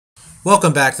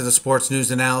Welcome back to the Sports News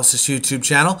Analysis YouTube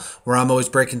channel, where I'm always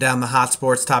breaking down the hot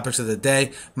sports topics of the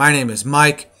day. My name is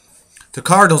Mike. The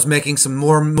Cardinals making some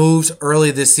more moves early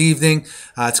this evening.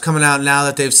 It's coming out now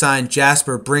that they've signed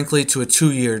Jasper Brinkley to a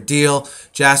 2-year deal.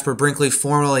 Jasper Brinkley,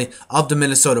 formerly of the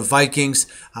Minnesota Vikings.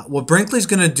 What Brinkley's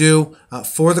going to do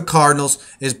for the Cardinals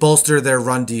is bolster their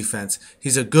run defense.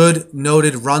 He's a good,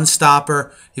 noted run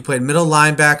stopper. He played middle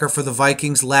linebacker for the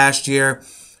Vikings last year.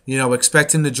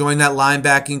 Expect him to join that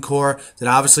linebacking core that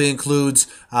obviously includes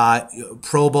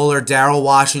Pro Bowler Darrell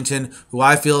Washington, who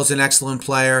I feel is an excellent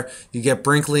player. You get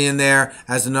Brinkley in there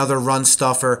as another run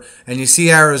stuffer, and you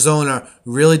see Arizona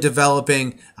really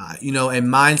developing, a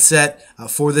mindset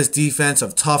for this defense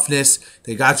of toughness.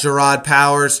 They got Gerard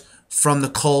Powers from the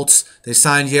Colts. They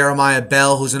signed Jeremiah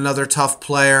Bell, who's another tough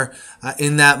player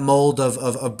in that mold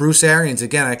of Bruce Arians.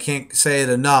 Again, I can't say it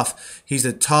enough. He's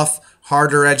a tough,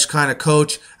 harder edge kind of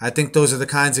coach. I think those are the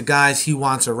kinds of guys he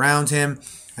wants around him.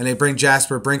 And they bring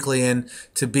Jasper Brinkley in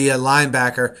to be a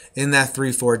linebacker in that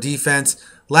 3-4 defense.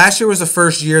 Last year was the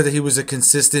first year that he was a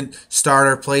consistent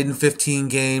starter, played in 15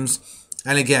 games.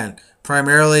 And again,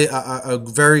 primarily a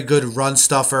very good run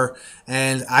stuffer.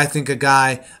 And I think a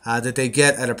guy that they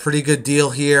get at a pretty good deal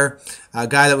here. A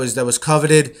guy that was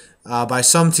coveted by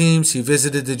some teams. He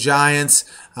visited the Giants.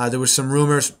 There were some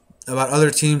rumors about other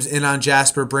teams in on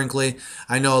Jasper Brinkley.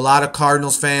 I know a lot of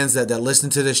Cardinals fans that listen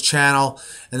to this channel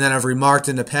and then have remarked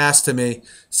in the past to me,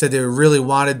 said they really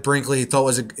wanted Brinkley. He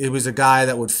thought it was a guy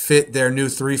that would fit their new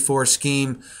 3-4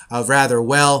 scheme rather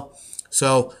well.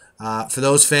 So for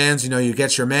those fans, you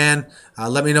get your man.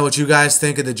 Let me know what you guys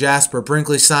think of the Jasper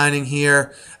Brinkley signing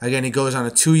here. Again, he goes on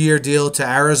a 2-year deal to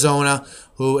Arizona,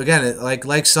 who, again, like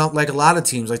a lot of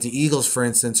teams, like the Eagles, for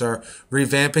instance, are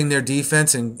revamping their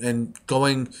defense and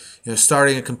going,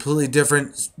 starting a completely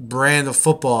different brand of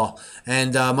football,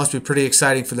 and must be pretty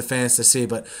exciting for the fans to see.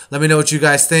 But let me know what you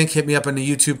guys think. Hit me up in the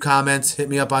YouTube comments. Hit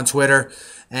me up on Twitter,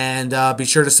 and be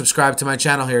sure to subscribe to my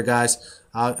channel here, guys.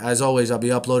 As always, I'll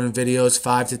be uploading videos,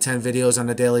 5 to 10 videos on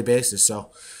a daily basis. So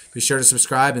be sure to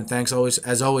subscribe, and thanks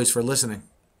as always for listening.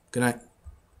 Good night.